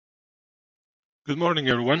Good morning,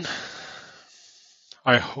 everyone.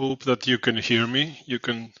 I hope that you can hear me. You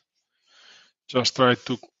can just try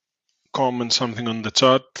to comment something on the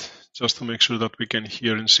chat just to make sure that we can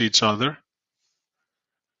hear and see each other.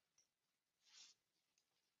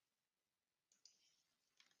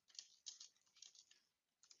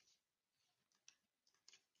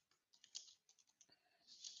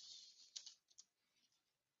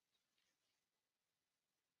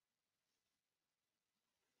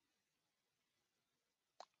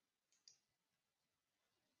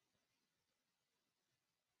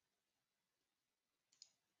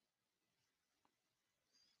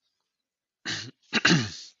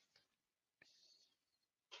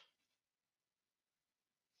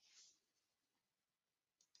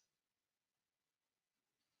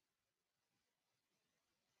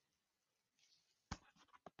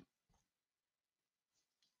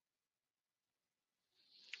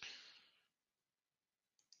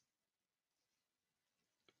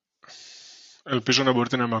 Ελπίζω να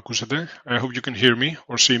μπορείτε να με ακούσετε. I hope you can hear me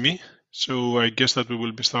or see me. So I guess that we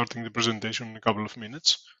will be starting the presentation in a couple of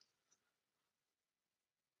minutes.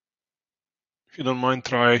 If you don't mind,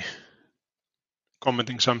 try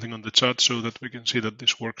commenting something on the chat so that we can see that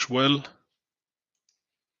this works well.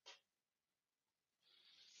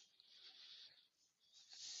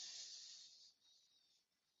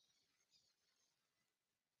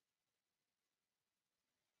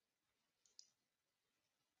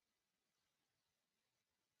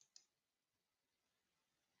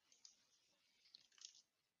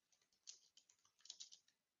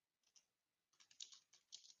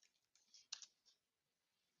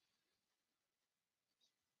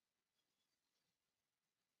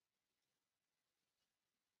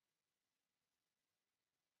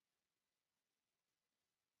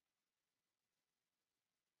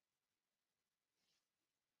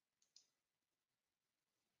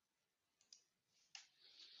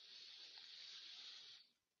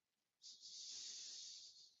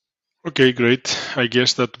 Okay, great. I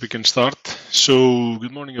guess that we can start. So,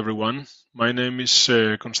 good morning, everyone. My name is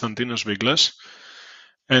Konstantinos Viglas,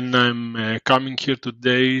 and I'm coming here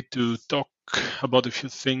today to talk about a few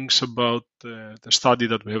things about the study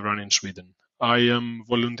that we have run in Sweden. I am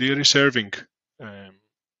voluntarily serving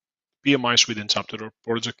PMI Sweden chapter, or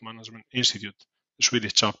Project Management Institute, the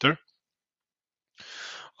Swedish chapter,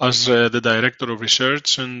 as the director of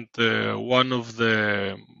research, and one of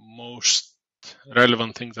the most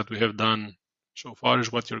relevant things that we have done so far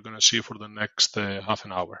is what you're going to see for the next half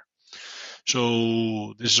an hour.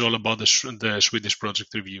 So this is all about the Swedish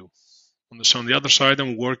Project review. On the other side,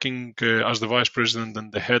 I'm working as the Vice President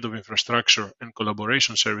and the Head of Infrastructure and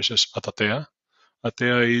Collaboration Services at Atea.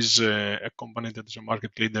 Atea is a company that is a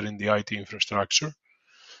market leader in the IT infrastructure,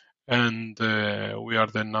 and we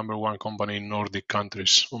are the #1 company in Nordic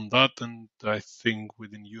countries on that, and I think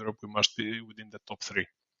within Europe we must be within the top 3.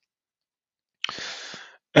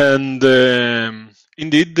 And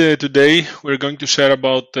indeed, today we're going to share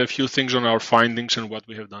about a few things on our findings and what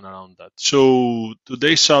we have done around that. So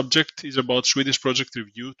today's subject is about Swedish Project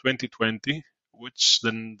Review 2020, which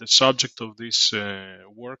then the subject of this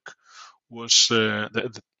work was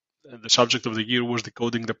the subject of the year was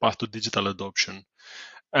Decoding the Path to Digital Adoption.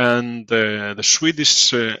 And the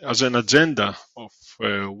Swedish, as an agenda of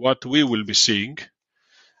what we will be seeing,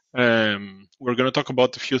 we're going to talk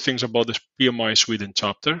about a few things about the PMI Sweden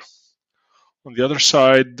chapter. On the other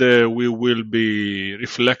side, we will be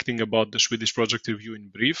reflecting about the Swedish Project Review in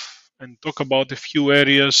brief and talk about a few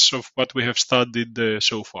areas of what we have studied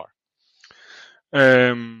so far.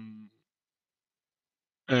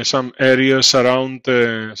 Some areas around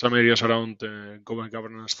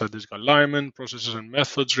governance, strategic alignment, processes and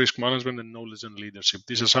methods, risk management, and knowledge and leadership.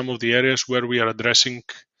 These are some of the areas where we are addressing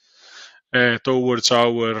towards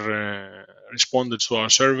our respondents to our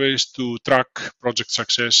surveys to track project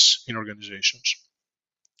success in organizations.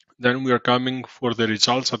 Then we are coming for the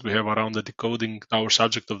results that we have around the decoding, our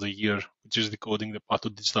subject of the year, which is decoding the path to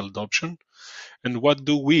digital adoption. And what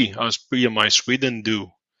do we as PMI Sweden do?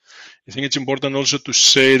 I think it's important also to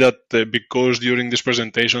say that because during this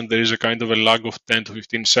presentation there is a kind of a lag of 10 to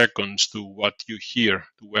 15 seconds to what you hear,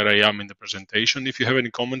 to where I am in the presentation. If you have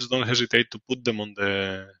any comments, don't hesitate to put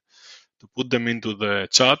them into the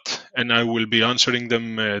chat, and I will be answering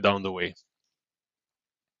them down the way.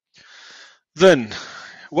 Then,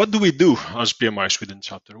 what do we do as PMI Sweden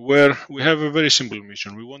chapter? Where we have a very simple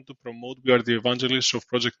mission. We want to promote, we are the evangelists of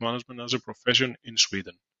project management as a profession in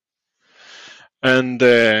Sweden. And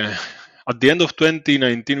at the end of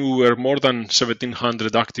 2019, we were more than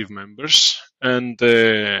 1,700 active members and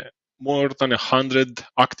more than 100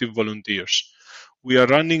 active volunteers. We are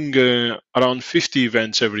running around 50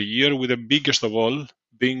 events every year, with the biggest of all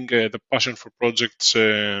being the Passion for Projects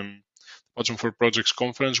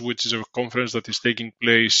conference, which is a conference that is taking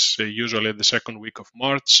place usually at the second week of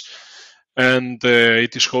March, and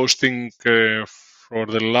it is hosting for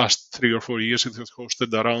the last 3 or 4 years. It has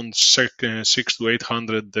hosted around 600 to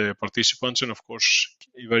 800 participants, and of course,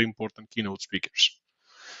 very important keynote speakers.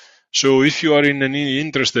 So, if you are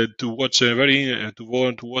interested to watch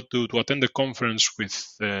to attend the conference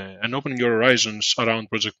with and open your horizons around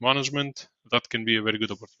project management, that can be a very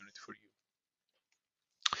good opportunity for you.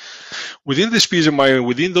 Within this PMI,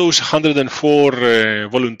 within those 104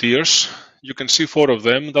 volunteers, you can see 4 of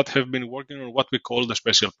them that have been working on what we call the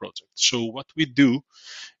special project. So what we do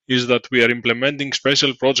is that we are implementing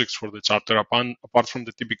special projects for the chapter apart from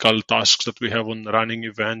the typical tasks that we have on running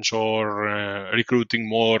events or recruiting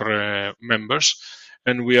more members.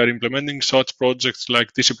 And we are implementing such projects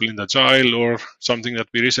like Disciplined Agile, or something that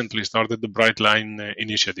we recently started, the Bright Line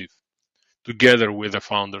initiative, together with the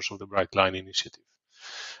founders of the Bright Line initiative.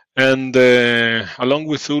 And along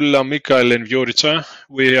with Ulla, Mikael, and Viorica,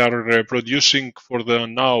 we are producing for the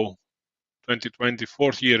now 2020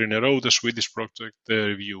 4th year in a row the Swedish Project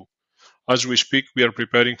review. As we speak, we are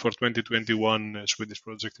preparing for 2021 Swedish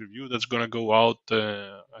Project review that's going to go out,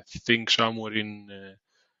 I think, somewhere in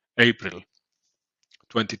April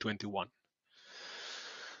 2021.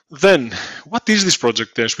 Then, what is this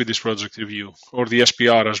project, Swedish Project Review, or the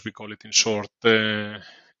SPR as we call it in short?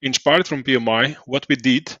 Inspired from PMI, what we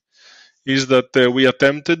did is that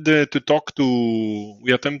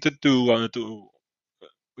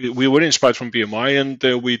we were inspired from PMI, and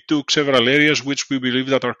we took several areas which we believe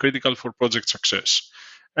that are critical for project success.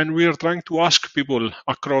 And we are trying to ask people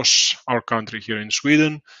across our country here in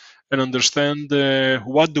Sweden and understand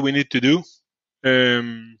what do we need to do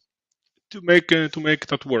to make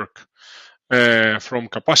that work. From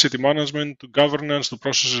capacity management to governance to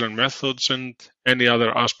processes and methods and any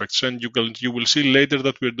other aspects. And you will see later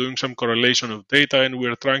that we're doing some correlation of data, and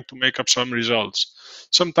we're trying to make up some results.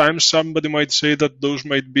 Sometimes somebody might say that those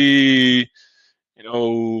might be,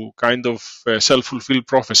 kind of self-fulfilled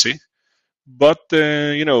prophecy, but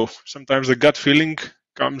sometimes the gut feeling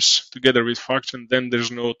comes together with facts, and then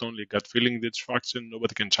there's not only gut feeling, it's facts, and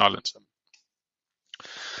nobody can challenge them.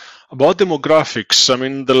 About demographics, I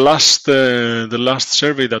mean, the last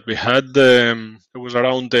survey that we had, there was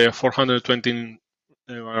around 400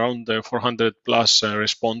 plus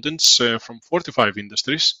respondents from 45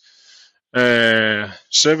 industries. 7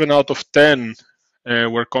 out of 10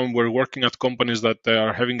 were working at companies that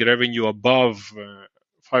are having revenue above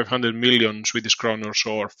 500 million Swedish kronor,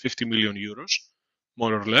 or 50 million euros,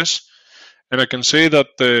 more or less. And I can say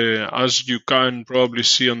that, as you can probably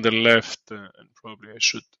see on the left, and probably I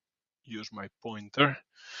should use my pointer.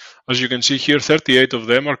 As you can see here, 38 of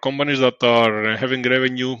them are companies that are having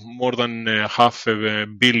revenue more than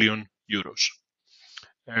 €500 million.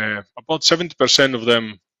 About 70% of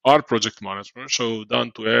them are project managers, so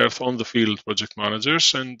down to earth, on the field project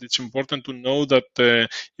managers. And it's important to know that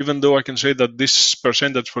even though I can say that this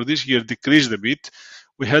percentage for this year decreased a bit,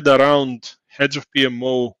 we had around heads of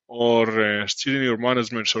PMO or senior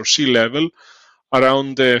management or C-level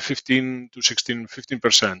around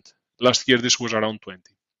 15%. Last year, this was around 20%.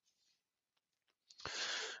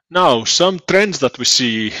 Now, some trends that we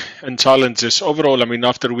see and challenges overall. I mean,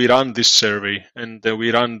 after we ran this survey and we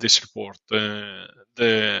ran this report, the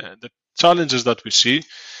challenges that we see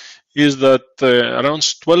is that around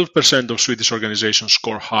 12% of Swedish organizations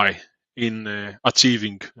score high in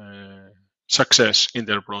achieving success in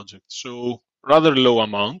their projects. So, rather low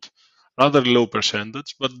amount, rather low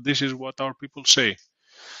percentage, but this is what our people say.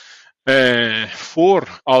 4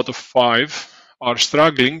 out of 5 are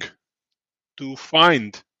struggling to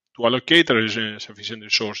allocate sufficient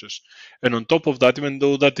resources. And on top of that, even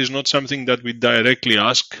though that is not something that we directly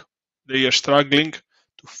ask, they are struggling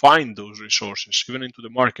to find those resources, even into the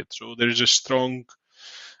market. So there is a strong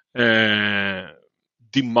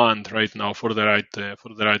demand right now for the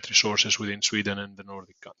right resources within Sweden and the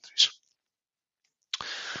Nordic countries.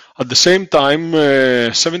 At the same time,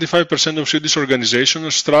 75% of Swedish organizations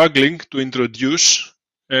are struggling to introduce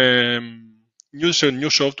new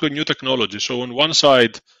software, new technology. So on one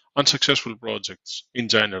side, unsuccessful projects in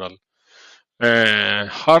general,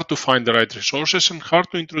 hard to find the right resources and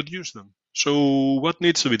hard to introduce them. So what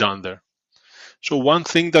needs to be done there? So one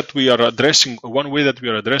thing that we are addressing, one way that we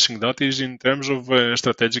are addressing that is in terms of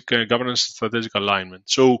strategic governance, strategic alignment.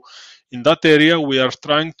 So in that area, we are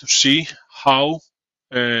trying to see how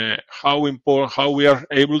we are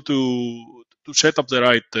able to to set up the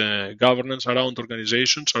right governance around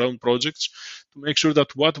organizations, around projects, to make sure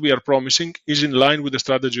that what we are promising is in line with the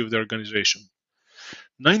strategy of the organization.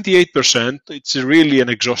 98%, it's really an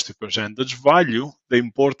exhaustive percentage, value the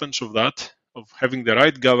importance of that, of having the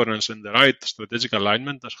right governance and the right strategic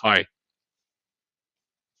alignment as high.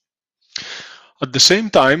 At the same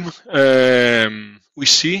time, we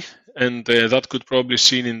see, and that could probably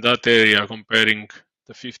seen in that area, comparing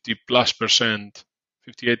the 50+%,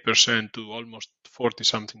 58% to almost 40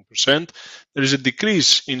 something percent, there is a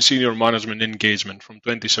decrease in senior management engagement from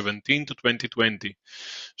 2017 to 2020.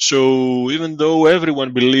 So even though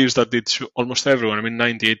everyone believes that it's, almost everyone, I mean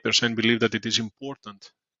 98% believe that it is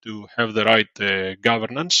important to have the right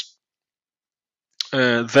governance,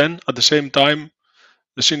 then at the same time,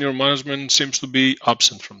 the senior management seems to be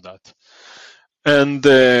absent from that. And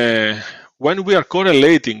when we are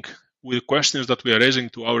correlating with questions that we are raising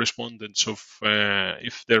to our respondents of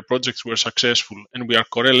if their projects were successful, and we are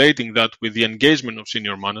correlating that with the engagement of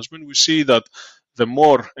senior management, we see that the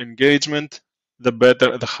more engagement, the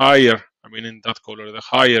better, the higher, I mean in that color, the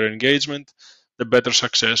higher engagement, the better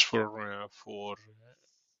success for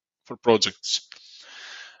projects.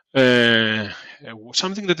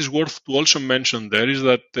 Something that is worth to also mention there is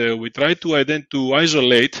that we try to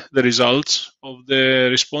isolate the results of the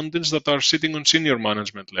respondents that are sitting on senior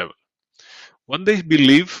management level. What they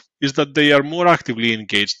believe is that they are more actively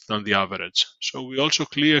engaged than the average. So we also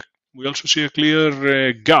see a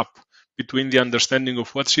clear gap between the understanding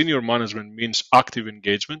of what senior management means active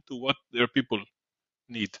engagement to what their people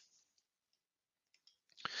need.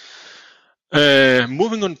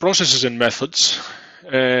 Moving on processes and methods,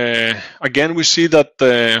 again, we see that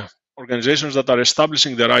organizations that are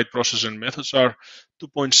establishing the right process and methods are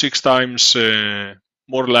 2.6 times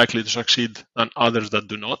more likely to succeed than others that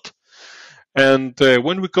do not. And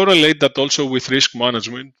when we correlate that also with risk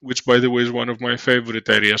management, which by the way is one of my favorite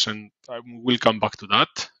areas, and I will come back to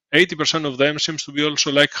that, 80% of them seems to be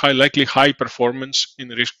also likely high performance in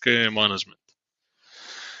risk management.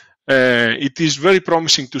 It is very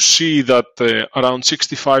promising to see that around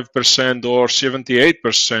 65% or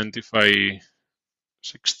 78%,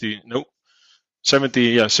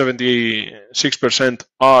 76%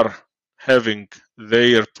 are having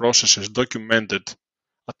their processes documented,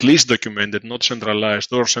 at least documented, not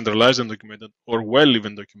centralized, or centralized and documented, or well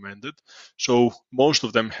even documented. So most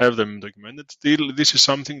of them have them documented. Still, this is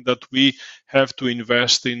something that we have to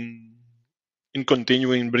invest in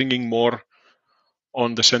continuing bringing more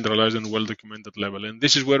on the centralized and well-documented level. And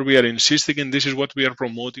this is where we are insisting, and this is what we are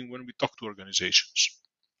promoting when we talk to organizations.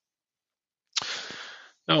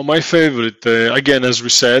 Now, my favorite, again, as we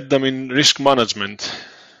said, I mean, risk management.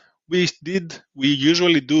 We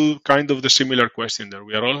usually do kind of the similar question there.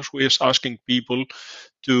 We are always asking people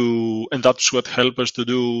to, and that's what helps us to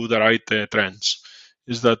do the right trends,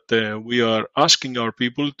 is that we are asking our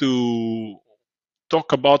people to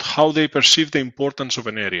talk about how they perceive the importance of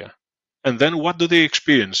an area. And then what do they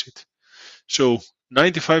experience it? So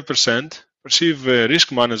 95% perceive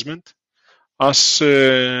risk management as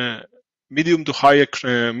medium to high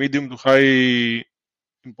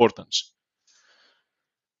importance.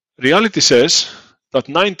 Reality says that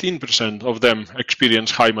 19% of them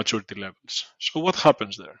experience high maturity levels. So what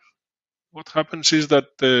happens there? What happens is that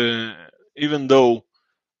even though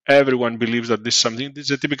everyone believes that this is something, this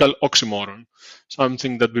is a typical oxymoron,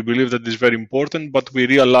 something that we believe that is very important, but we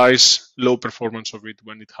realize low performance of it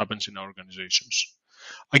when it happens in our organizations.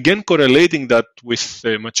 Again, correlating that with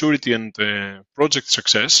maturity and project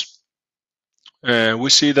success, we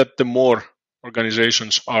see that the more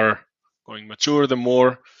organizations are going mature, the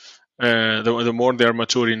more they are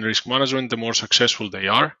mature in risk management, the more successful they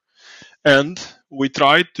are. And we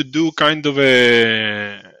try to do kind of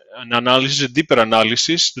an analysis, a deeper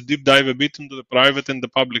analysis, to deep dive a bit into the private and the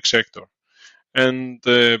public sector. And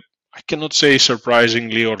I cannot say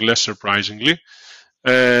surprisingly or less surprisingly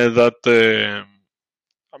that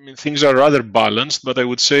I mean, things are rather balanced, but I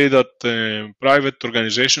would say that private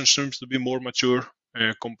organizations seems to be more mature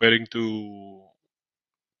comparing to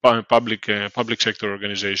public sector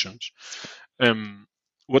organizations.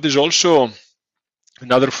 What is also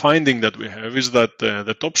another finding that we have is that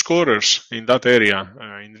the top scorers in that area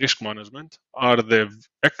in risk management are the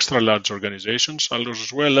extra large organizations,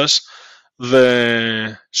 as well as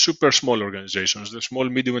the super small organizations, the small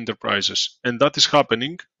medium enterprises. And that is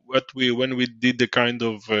happening when we did the kind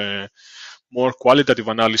of more qualitative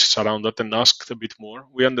analysis around that and asked a bit more.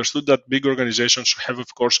 We understood that big organizations have,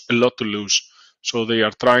 of course, a lot to lose. So they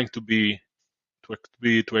are trying to be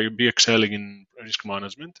excelling in risk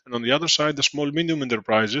management. And on the other side, the small medium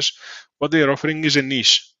enterprises, what they are offering is a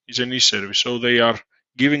niche service. So they are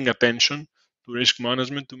giving attention to risk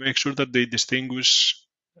management to make sure that they distinguish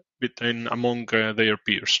between among their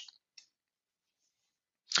peers.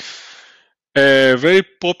 A very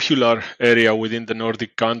popular area within the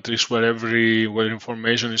Nordic countries where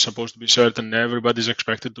information is supposed to be shared and everybody is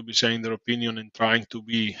expected to be saying their opinion and trying to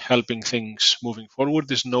be helping things moving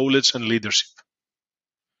forward is knowledge and leadership.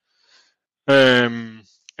 And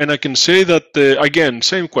I can say that, again,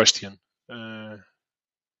 same question.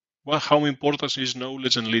 How important is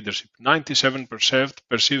knowledge and leadership? 97%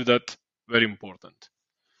 perceive that very important.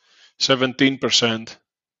 17%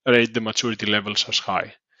 rate the maturity levels as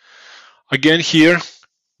high. Again, here,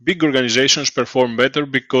 big organizations perform better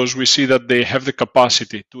because we see that they have the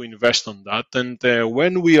capacity to invest on that. And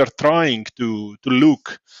when we are trying to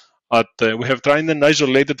look at, we have tried and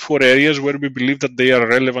isolated 4 areas where we believe that they are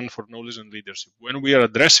relevant for knowledge and leadership. When we are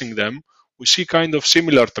addressing them, we see kind of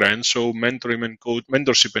similar trends, so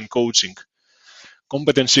mentorship and coaching,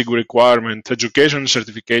 competency requirement, education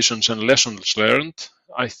certifications, and lessons learned.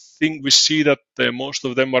 I think we see that most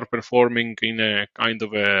of them are performing in a kind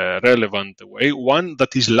of a relevant way. One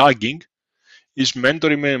that is lagging is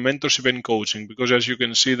mentorship and coaching, because as you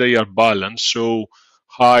can see, they are balanced. So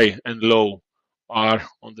high and low are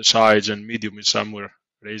on the sides, and medium is somewhere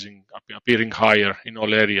appearing higher in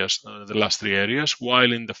all areas, the last 3 areas,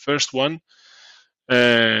 while in the first one,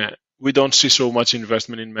 we don't see so much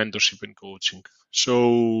investment in mentorship and coaching.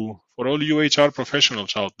 So for all you HR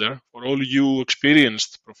professionals out there, for all you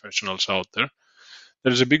experienced professionals out there,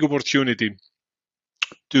 there is a big opportunity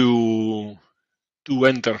to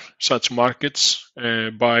enter such markets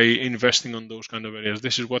by investing on those kind of areas.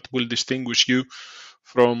 This is what will distinguish you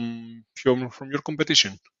from your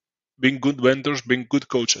competition, being good vendors, being good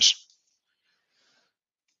coaches.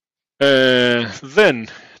 Then,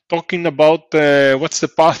 talking about what's the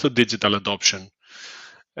path to digital adoption.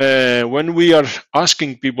 When we are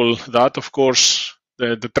asking people that, of course,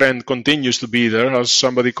 the trend continues to be there, as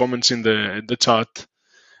somebody comments in the chat.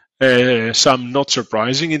 Some not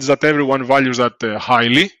surprising, it's that everyone values that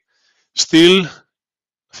highly. Still,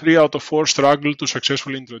 3 out of 4 struggle to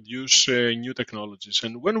successfully introduce new technologies.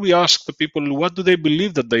 And when we ask the people what do they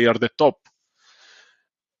believe that they are the top,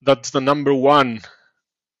 that's the number 1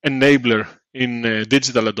 enabler in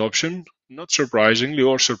digital adoption, not surprisingly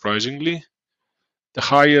or surprisingly,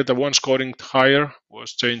 the one scoring higher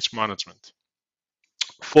was change management,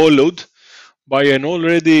 followed by a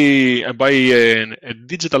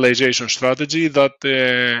digitalization strategy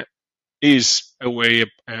that is a way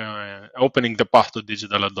opening the path to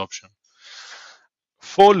digital adoption,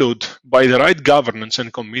 followed by the right governance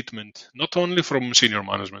and commitment, not only from senior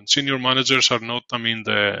management. Senior managers are not,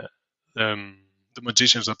 the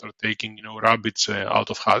magicians that are taking, rabbits out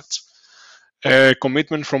of hats.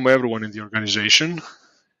 Commitment from everyone in the organization,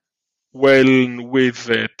 well, with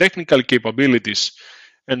technical capabilities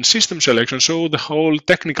and system selection, so the whole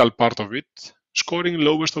technical part of it, scoring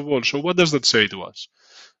lowest of all. So what does that say to us?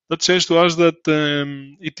 That says to us that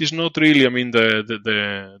it is not really,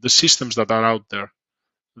 the systems that are out there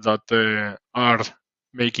that are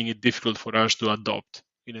making it difficult for us to adopt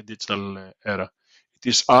in a digital era. It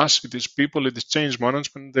is us, it is people, it is change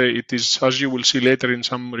management, it is, as you will see later in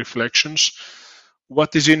some reflections,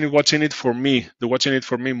 what's in it for me, the what's in it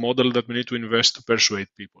for me model that we need to invest to persuade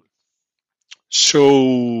people.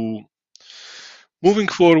 So moving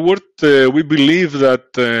forward, we believe that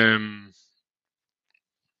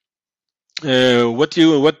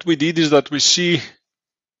what we did is that we see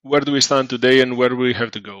where do we stand today and where we have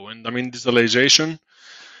to go. And digitalization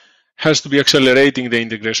has to be accelerating the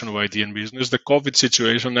integration of IT and business. The COVID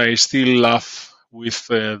situation, I still laugh with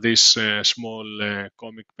this small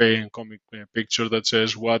comic picture that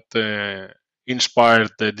says what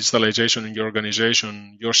inspired the digitalization in your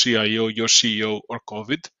organization, your CIO, your CEO, or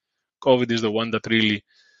COVID. COVID is the one that really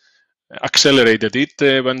accelerated it,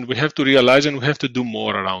 and we have to realize and we have to do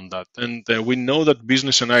more around that. And we know that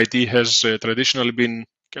business and IT has traditionally been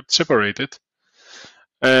kept separated.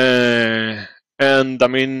 And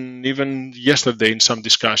even yesterday in some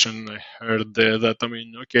discussion, I heard that,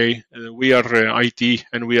 we are IT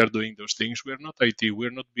and we are doing those things. We are not IT, we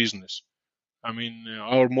are not business.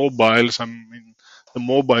 Our mobiles, the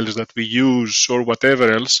mobiles that we use or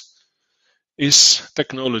whatever else is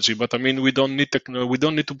technology. But we don't need we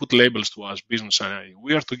don't need to put labels to us, business and IT.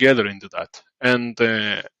 We are together into that. And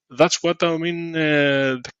that's what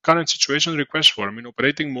the current situation requests for.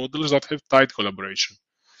 Operating models that have tight collaboration.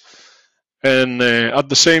 And at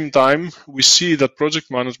the same time, we see that project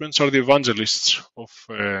managements are the evangelists of,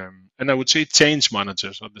 and I would say change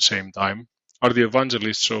managers at the same time, are the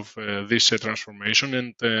evangelists of this transformation,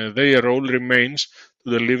 and their role remains to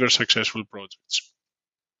deliver successful projects.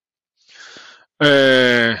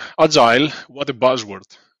 Agile, what a buzzword.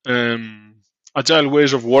 Agile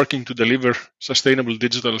ways of working to deliver sustainable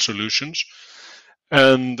digital solutions.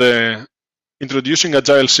 And introducing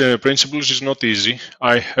agile principles is not easy.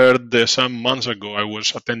 I heard some months ago, I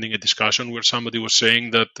was attending a discussion where somebody was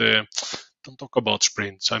saying that don't talk about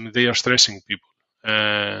sprints. I mean, they are stressing people.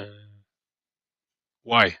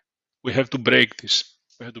 Why? We have to break this.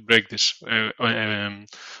 We have to break this. At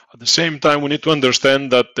the same time, we need to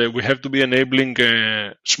understand that we have to be enabling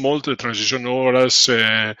small transition, or as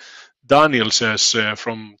Daniel says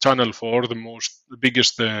from Channel 4, the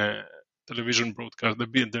biggest television broadcast,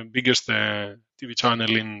 the biggest TV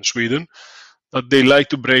channel in Sweden, that they like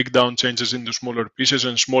to break down changes into smaller pieces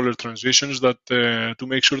and smaller transitions that to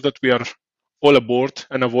make sure that we are all aboard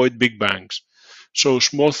and avoid big bangs. So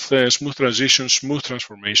smooth transitions, smooth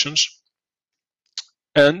transformations,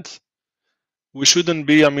 and we shouldn't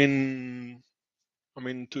be,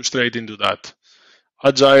 too straight into that.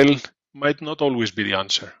 Agile might not always be the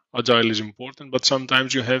answer. Agile is important, but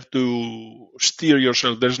sometimes you have to steer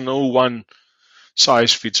yourself. There's no one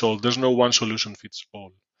size fits all. There's no one solution fits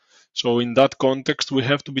all. So in that context, we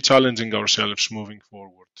have to be challenging ourselves moving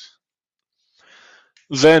forward.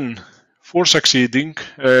 Then, for succeeding,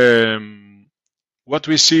 what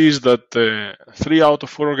we see is that 3 out of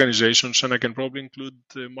 4 organizations, and I can probably include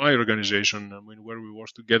my organization, where we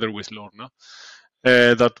work together with Lorna,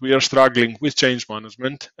 that we are struggling with change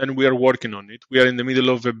management, and we are working on it. We are in the middle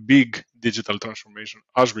of a big digital transformation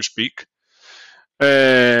as we speak.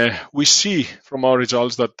 We see from our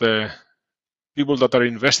results that people that are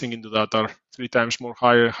investing into that are 3 times more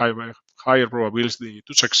higher probability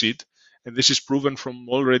to succeed. And this is proven from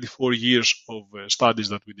already 4 years of studies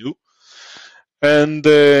that we do. And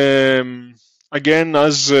again,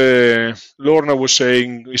 as Lorna was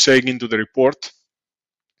saying into the report,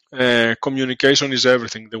 communication is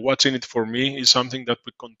everything. The what's in it for me is something that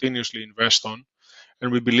we continuously invest on,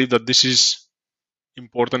 and we believe that this is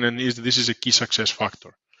important and this is a key success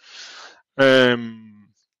factor.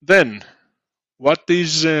 Then, what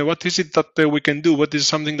is it that we can do? What is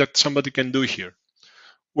something that somebody can do here?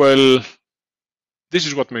 Well, this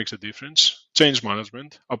is what makes a difference. Change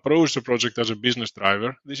management. Approach the project as a business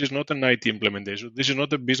driver. This is not an IT implementation. This is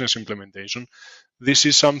not a business implementation. This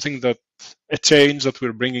is something a change that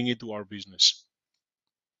we're bringing into our business.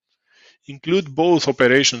 Include both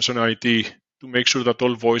operations and IT to make sure that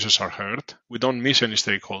all voices are heard. We don't miss any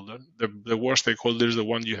stakeholder. The worst stakeholder is the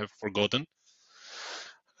one you have forgotten.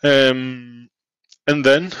 And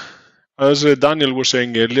then, as Daniel was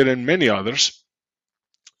saying earlier, and many others,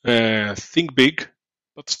 think big,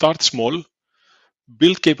 but start small.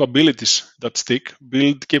 Build capabilities that stick.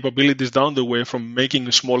 Build capabilities down the way from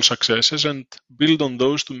making small successes, and build on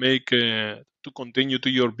those to make to continue to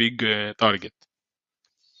your big target.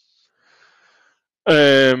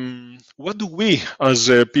 What do we as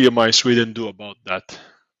PMI Sweden do about that?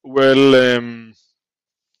 Well,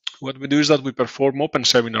 what we do is that we perform open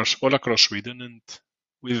seminars all across Sweden, and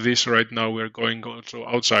with this right now we're going also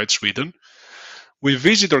outside Sweden. We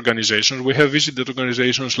visit organizations. We have visited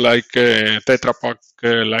organizations like Tetra Pak,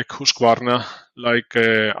 like Husqvarna, like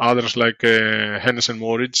others like Hennes and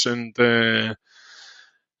Mauritz and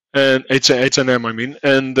H&M,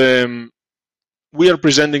 and we are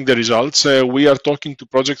presenting the results. We are talking to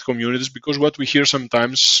project communities, because what we hear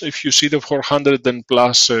sometimes, if you see the 400 and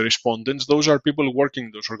plus respondents, those are people working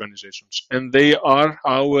in those organizations, and they are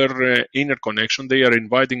our inner connection. They are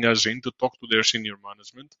inviting us in to talk to their senior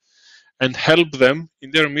management and help them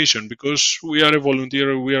in their mission, because we are a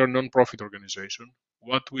volunteer, we are a non-profit organization.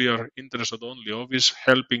 What we are interested only of is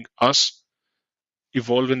helping us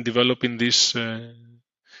evolve and develop in this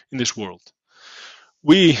world.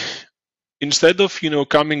 We, instead of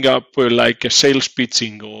coming up like a sales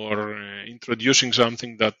pitching or introducing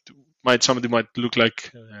something that somebody might look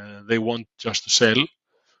like they want just to sell,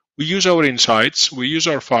 we use our insights, we use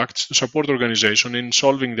our facts to support organizations in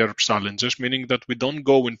solving their challenges, meaning that we don't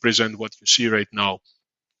go and present what you see right now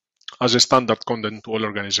as a standard content to all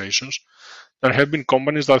organizations. There have been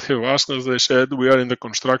companies that have asked us, they said, we are in the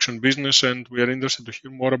construction business and we are interested to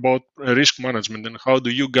hear more about risk management, and how do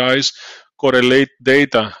you guys correlate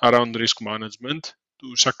data around risk management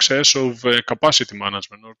to success of capacity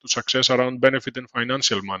management, or to success around benefit and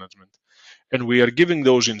financial management. And we are giving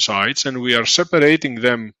those insights, and we are separating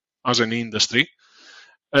them as an industry,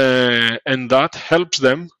 and that helps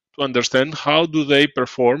them to understand how do they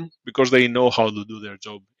perform, because they know how to do their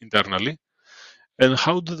job internally, and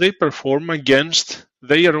how do they perform against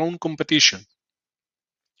their own competition.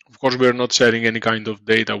 Of course, we are not sharing any kind of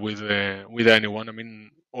data with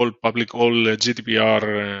anyone. All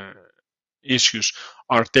GDPR issues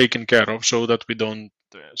are taken care of so that we don't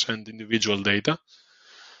send individual data.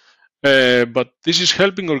 But this is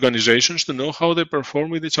helping organizations to know how they perform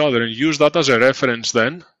with each other and use that as a reference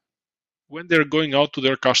then when they're going out to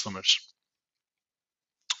their customers.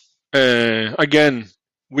 Again,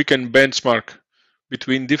 we can benchmark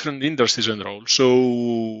between different industries and roles.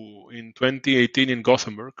 So in 2018 in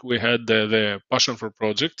Gothenburg, we had the Passion for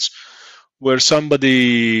Projects, where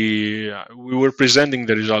we were presenting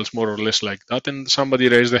the results more or less like that, and somebody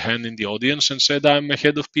raised a hand in the audience and said, I'm a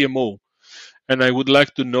head of PMO, and I would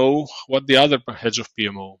like to know what the other heads of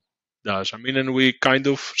PMO does. And we kind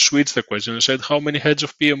of switched the question and said, how many heads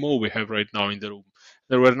of PMO we have right now in the room?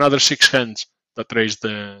 There were another 6 hands that raised.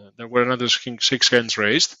 There were another 6 hands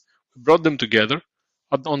raised. We brought them together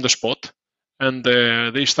on the spot, and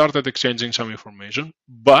they started exchanging some information.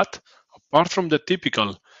 But apart from the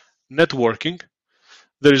typical networking,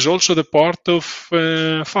 there is also the part of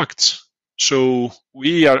facts. So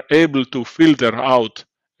we are able to filter out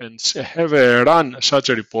and run such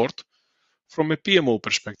a report from a PMO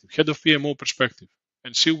perspective, head of PMO perspective,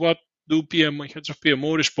 and see what do heads of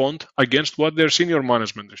PMO respond against what their senior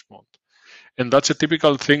management respond. And that's a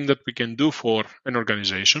typical thing that we can do for an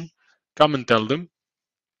organization. Come and tell them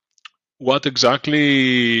what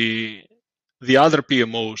exactly the other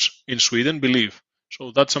PMOs in Sweden believe.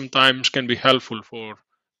 So that sometimes can be helpful for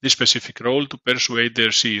this specific role to persuade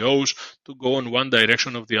their CEOs to go in one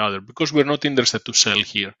direction or the other, because we're not interested to sell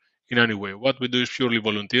here in any way. What we do is purely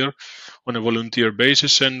volunteer, on a volunteer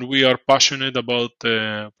basis, and we are passionate about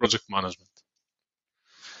project management.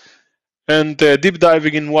 And deep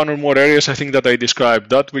diving in one or more areas, I think that I described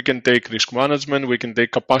that we can take risk management, we can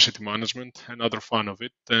take capacity management, another fun of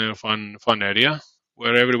it, fun area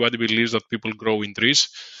where everybody believes that people grow in trees.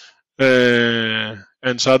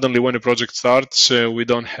 And suddenly when a project starts, we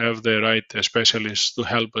don't have the right specialists to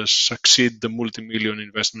help us succeed the multi-million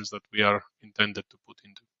investments that we are intended to put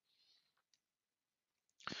into.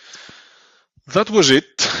 That was it.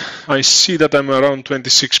 I see that I'm around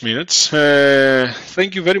 26 minutes.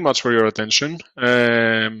 Thank you very much for your attention,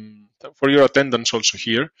 for your attendance also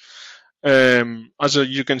here. As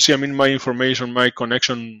you can see, my information, my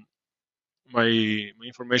connection, my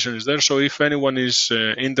information is there. So if anyone is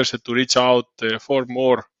interested to reach out for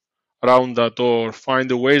more around that or find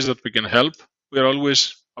the ways that we can help, we are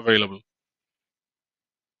always available.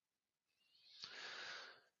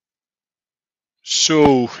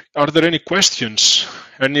 So, are there any questions,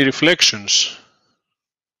 any reflections?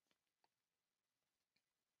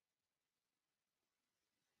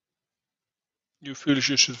 You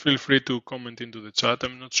should feel free to comment into the chat.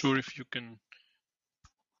 I'm not sure if you can.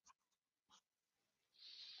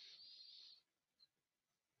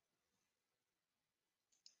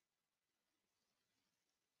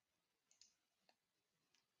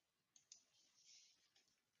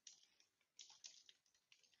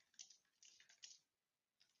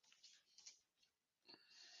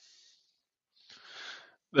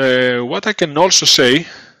 What I can also say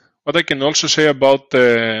about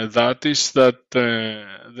that is that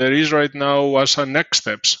there is right now as a next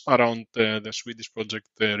steps around the Swedish project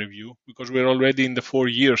review, because we're already in the 4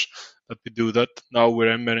 years that we do that. Now we're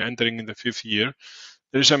entering in the 5th year.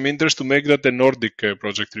 There is some interest to make that a Nordic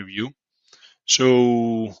project review.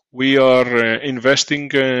 So we are investing.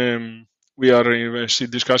 We are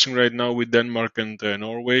discussing right now with Denmark and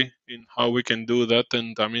Norway in how we can do that,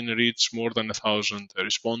 and reach more than 1,000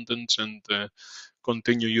 respondents and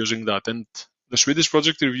continue using that. And the Swedish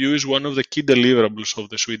project review is one of the key deliverables of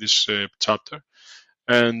the Swedish chapter.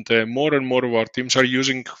 And more of our teams are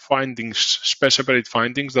using findings, separate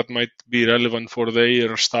findings that might be relevant for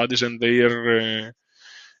their studies and their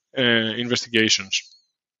investigations,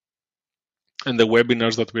 and the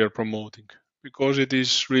webinars that we are promoting, because it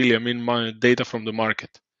is really, my data from the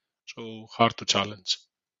market, so hard to challenge.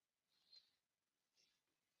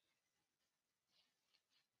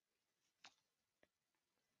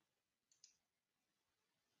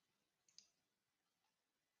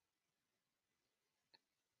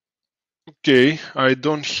 Okay, I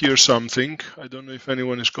don't hear something. I don't know if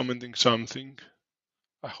anyone is commenting something.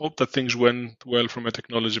 I hope that things went well from a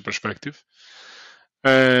technology perspective.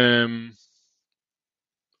 Okay,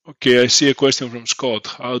 I see a question from Scott.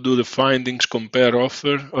 How do the findings compare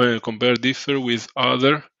differ with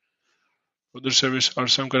other services? Are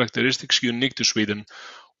some characteristics unique to Sweden?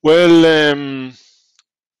 Well,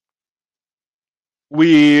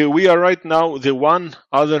 we are right now, the one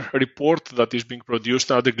other report that is being produced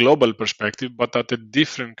at a global perspective, but at a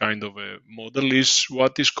different kind of a model, is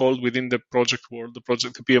what is called within the project world, the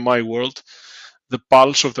PMI world, the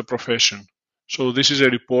pulse of the profession. So this is a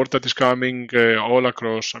report that is coming all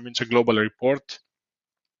across. I mean, it's a global report,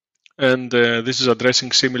 and this is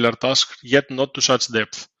addressing similar tasks, yet not to such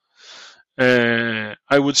depth.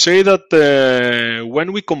 I would say that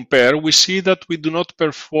when we compare, we see that we do not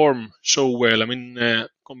perform so well. I mean,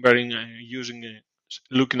 comparing using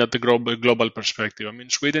looking at the global perspective. I mean,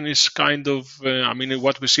 Sweden is kind of, I mean,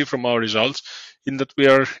 what we see from our results, in that we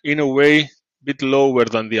are in a way a bit lower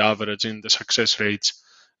than the average in the success rates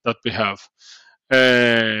that we have.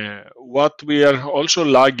 What we are also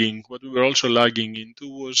lagging, what we were also lagging into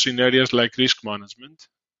was in areas like risk management,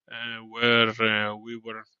 where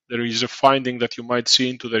there is a finding that you might see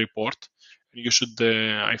into the report. And you should,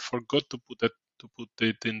 I forgot to put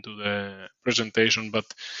it into the presentation, but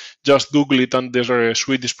just Google it under a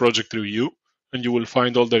Swedish Project review, and you will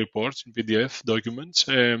find all the reports in PDF documents.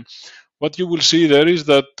 What you will see there is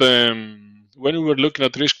that when we were looking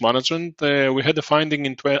at risk management, we had a finding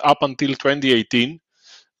up until 2018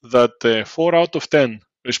 that 4 out of 10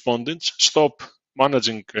 respondents stop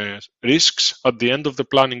managing risks at the end of the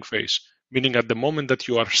planning phase, meaning at the moment that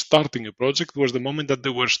you are starting a project was the moment that they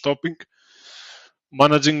were stopping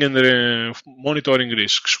managing and monitoring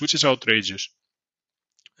risks, which is outrageous.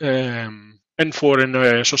 And for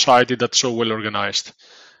a society that's so well organized.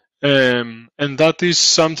 And that is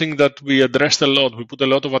something that we addressed a lot. We put a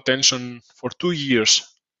lot of attention for 2 years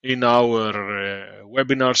in our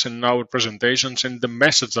webinars and our presentations and the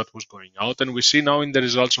message that was going out. And we see now in the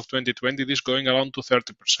results of 2020, this going around to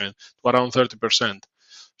 30%, to around 30%.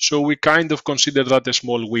 So we kind of consider that a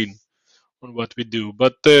small win on what we do.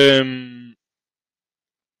 But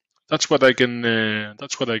that's what I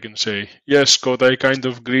can say. Yes, Scott, I kind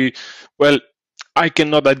of agree. Well, I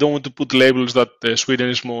don't want to put labels that Sweden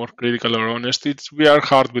is more critical or honest. We are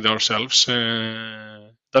hard with ourselves.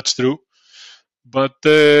 That's true. But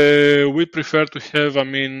we prefer to have, I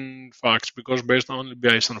mean, facts, because only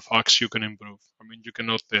based on facts you can improve. I mean, you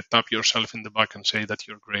cannot tap yourself in the back and say that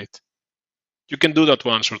you're great. You can do that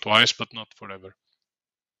once or twice, but not forever.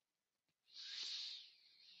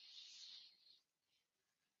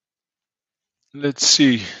 Let's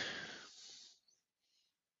see.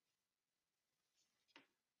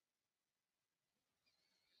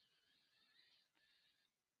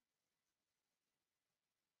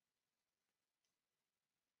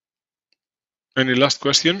 Any last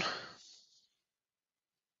question?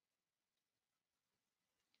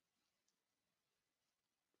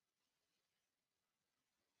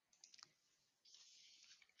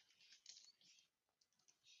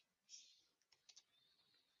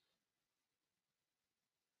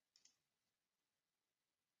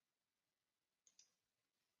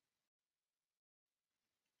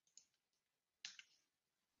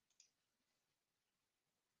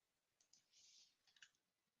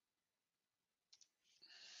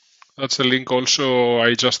 That's a link also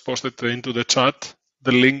I just posted into the chat,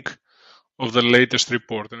 the link of the latest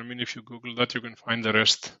report. And I mean, if you Google that, you can find the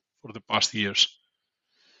rest for the past years.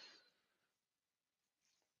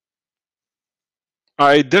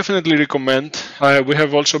 I definitely recommend, we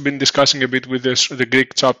have also been discussing a bit with the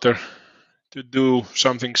Greek chapter to do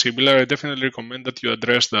something similar. I definitely recommend that you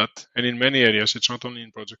address that. And in many areas, it's not only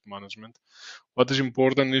in project management. What is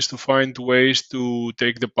important is to find ways to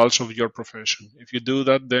take the pulse of your profession. If you do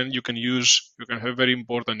that, then you can have very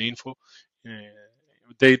important info,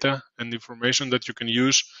 data and information that you can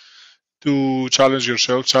use to challenge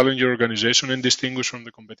yourself, challenge your organization, and distinguish from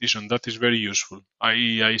the competition. That is very useful.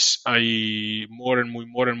 I more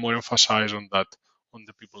and more emphasize on that on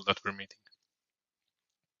the people that we're meeting.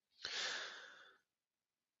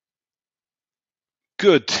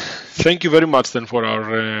 Good. Thank you very much then for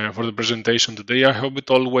the presentation today. I hope it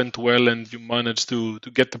all went well and you managed to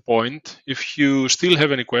get the point. If you still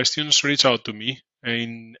have any questions, reach out to me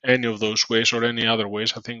in any of those ways or any other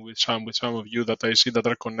ways. I think with some of you that I see that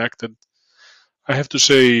are connected, I have to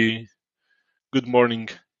say good morning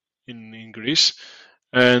in Greece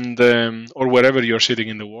and or wherever you're sitting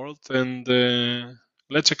in the world, and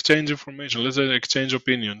let's exchange information. Let's exchange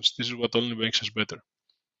opinions. This is what only makes us better.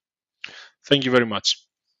 Thank you very much.